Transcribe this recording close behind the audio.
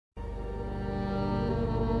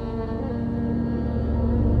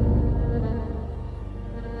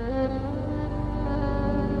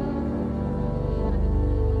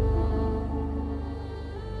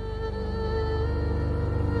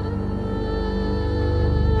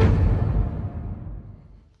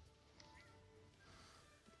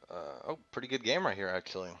good game right here,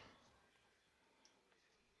 actually.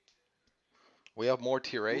 We have more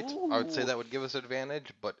tier 8. I would say Ooh. that would give us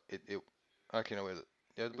advantage, but it actually no,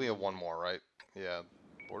 we have one more, right? Yeah,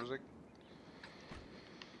 Borzig.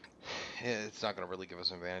 Yeah, it's not gonna really give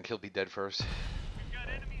us an advantage. He'll be dead first.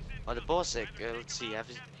 Oh, the Borsig, let's see,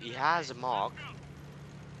 he has a mark,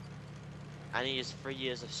 and he has 3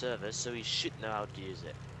 years of service, so he should know how to use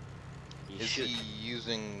it. Is Should. he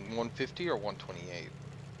using 150 or 128?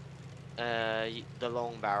 The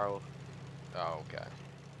long barrel. Oh, okay.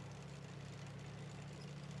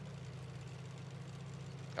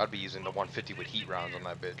 I'd be using the 150 with heat rounds on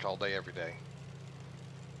that bitch all day, every day.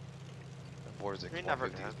 That Borzig's You never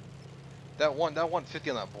 150. know. That 150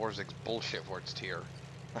 on that Borzig's bullshit for its tier.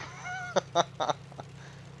 The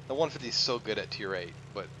 150 is so good at tier 8,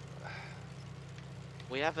 but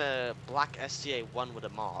We have a black STA1 with a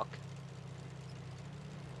mark.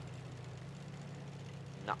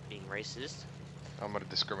 Not being racist. I'm gonna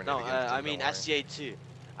discriminate No, against him. I mean don't worry. STA2.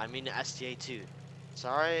 I mean STA2.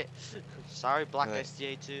 Sorry. Sorry, black Hey,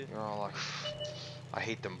 STA2. you're all like, I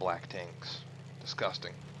hate them black tanks.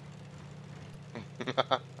 Disgusting.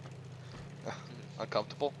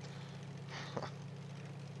 Uncomfortable?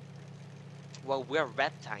 Well, we're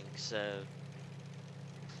red tanks, so...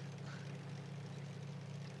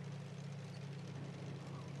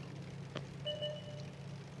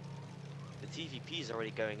 The TVP is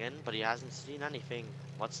already going in, but he hasn't seen anything.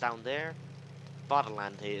 What's down there?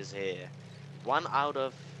 Fatherland is here. One out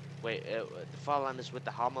of... Wait, the Fatherland is with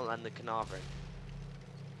the Hummel and the Carnarvon.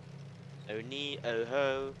 Oni, oh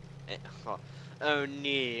ho.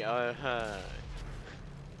 Oni, oh ho.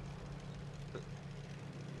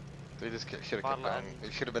 They just should have kept going.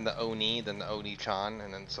 It should have been the Oni, then the Oni-chan,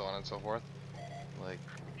 and then so on and so forth. Like...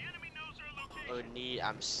 Oni,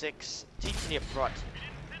 I'm 6. Teach me a prot.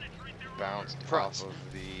 Bounced Prot. off of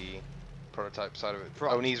the prototype side of it.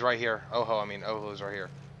 Prot. Oni's right here. Oho's right here.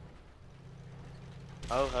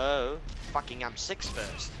 Oh ho. Fucking I'm 6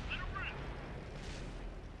 first.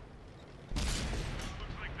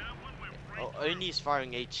 Oh, Oni's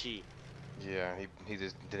firing HE. Yeah, he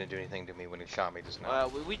just didn't do anything to me when he shot me just now.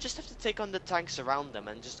 We just have to take on the tanks around them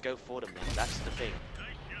and just go for them then. That's the thing.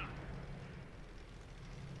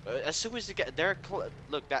 As soon as you get there,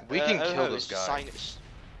 look, that We can kill Oho this is guy.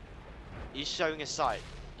 He's showing a sight.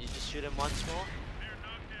 You just shoot him once more.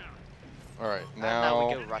 Alright, And now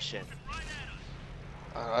we go now... rush in.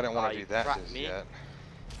 I didn't want to do that just yet.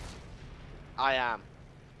 I am.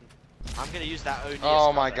 I'm gonna use that Oni.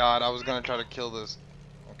 Oh my god, I was gonna try to kill this.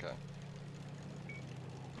 Okay.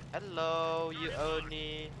 Hello, you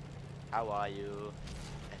Oni. How are you?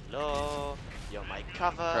 Hello. You're my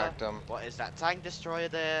cover. Cracked him. What is that tank destroyer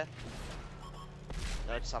there?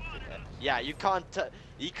 No, it's something there. Yeah, you can't.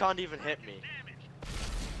 He can't even hit me.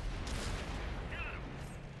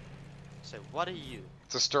 So what are you?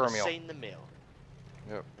 It's a stir meal. Insane the meal.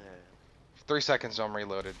 Yep. 3 seconds, I'm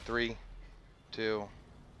reloaded. 3, 2,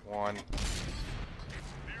 1.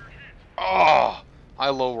 Oh! I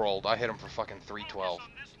low rolled. I hit him for fucking 312.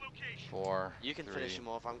 4. You can 3, finish him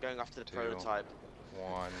off. I'm going after the 2, prototype.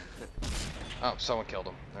 1. Oh, someone killed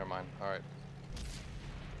him. Never mind. Alright.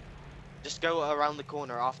 Just go around the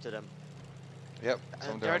corner after them. Yep.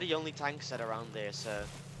 And they're the only tanks that are around there, so...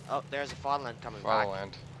 Oh, there's a Fatherland coming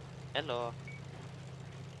Fatherland. back. Hello.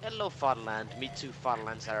 Hello, Fatherland. Me too,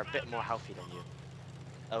 Fatherlands that are a bit more healthy than you.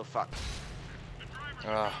 Oh, fuck.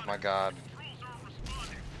 Oh, my god.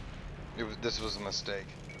 This was a mistake.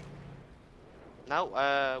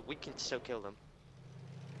 No, we can still kill them.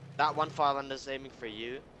 That one Fatherland is aiming for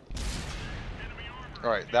you.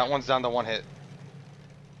 Alright, that one's down to 1 hit.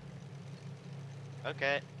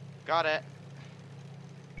 Okay, got it.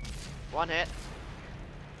 1 hit.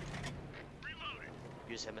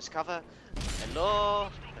 Use him as cover. Hello.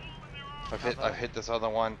 I've hit this other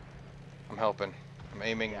one. I'm helping. I'm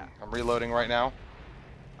aiming. Yeah. I'm reloading right now.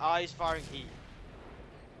 Oh, he's firing heat.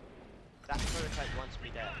 That prototype wants me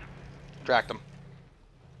dead. Tracked him.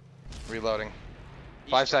 Reloading.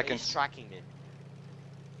 5 seconds. He's tracking me.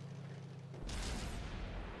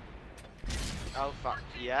 Oh fuck.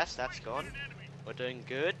 Yes, that's gone. We're doing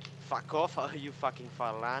good. Fuck off, you fucking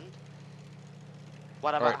Fatherland.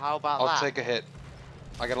 What about, Right, how about I'll that? take a hit.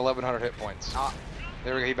 I got 1100 hit points.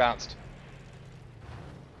 There we go, he bounced.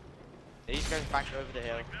 He's going back over the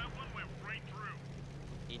hill.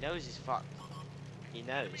 He knows he's fucked. He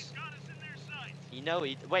knows.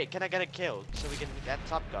 Wait, can I get a kill so we can get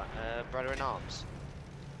Top Gun, brother in arms?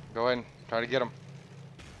 Go ahead and try to get him.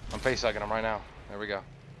 I'm face hugging him right now. There we go.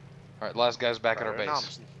 Alright, last guy's back at our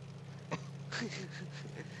base.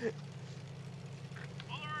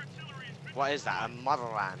 What is that? A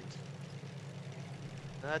motherland?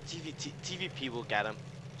 TVP will get him.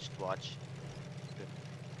 Just watch.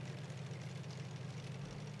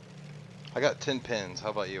 I got 10 pins.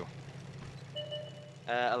 How about you?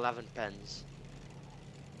 11 pens.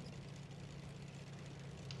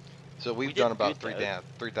 So we've We done did about good though.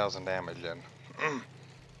 3,000 damage then.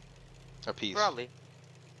 A piece. Probably.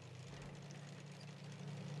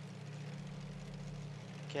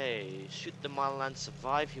 Okay, shoot the mile and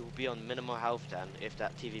survive. He will be on minimal health then if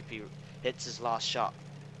that TVP hits his last shot.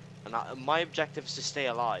 And my objective is to stay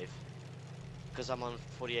alive. Because I'm on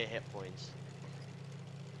 48 hit points.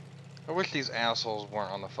 I wish these assholes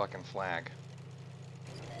weren't on the fucking flag.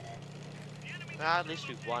 At least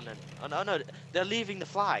we've won and... Oh no, no, they're leaving the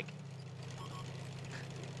flag.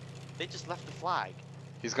 They just left the flag.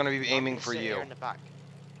 He's gonna be So I'm aiming gonna for sit you. here in the back.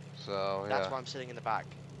 So, That's yeah. why I'm sitting in the back.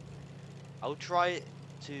 I'll try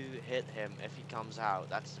to hit him if he comes out.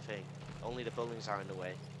 That's the thing. Only the buildings are in the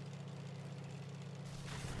way.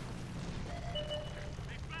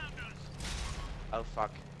 Oh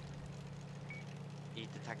fuck. He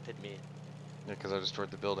detected me. Yeah, because I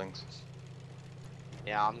destroyed the buildings.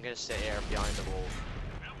 Yeah, I'm gonna sit here behind the wall.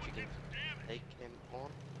 If you can take him on.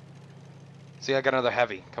 See, I got another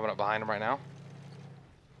heavy coming up behind him right now.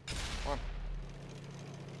 Come on.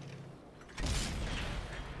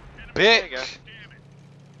 There you go. Bitch!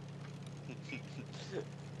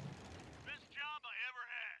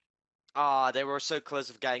 Ah, they were so close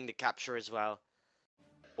of getting the capture as well.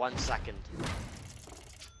 1 second.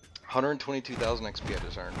 122,000 XP I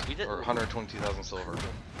just earned. We did- Or 122,000 silver.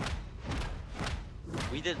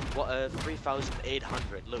 We did what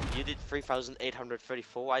 3,800. Look, you did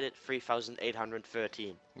 3,834. I did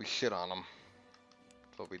 3,813. We shit on them.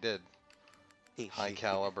 That's what we did. High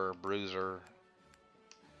caliber, bruiser,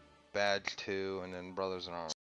 badge 2, and then brothers in arms.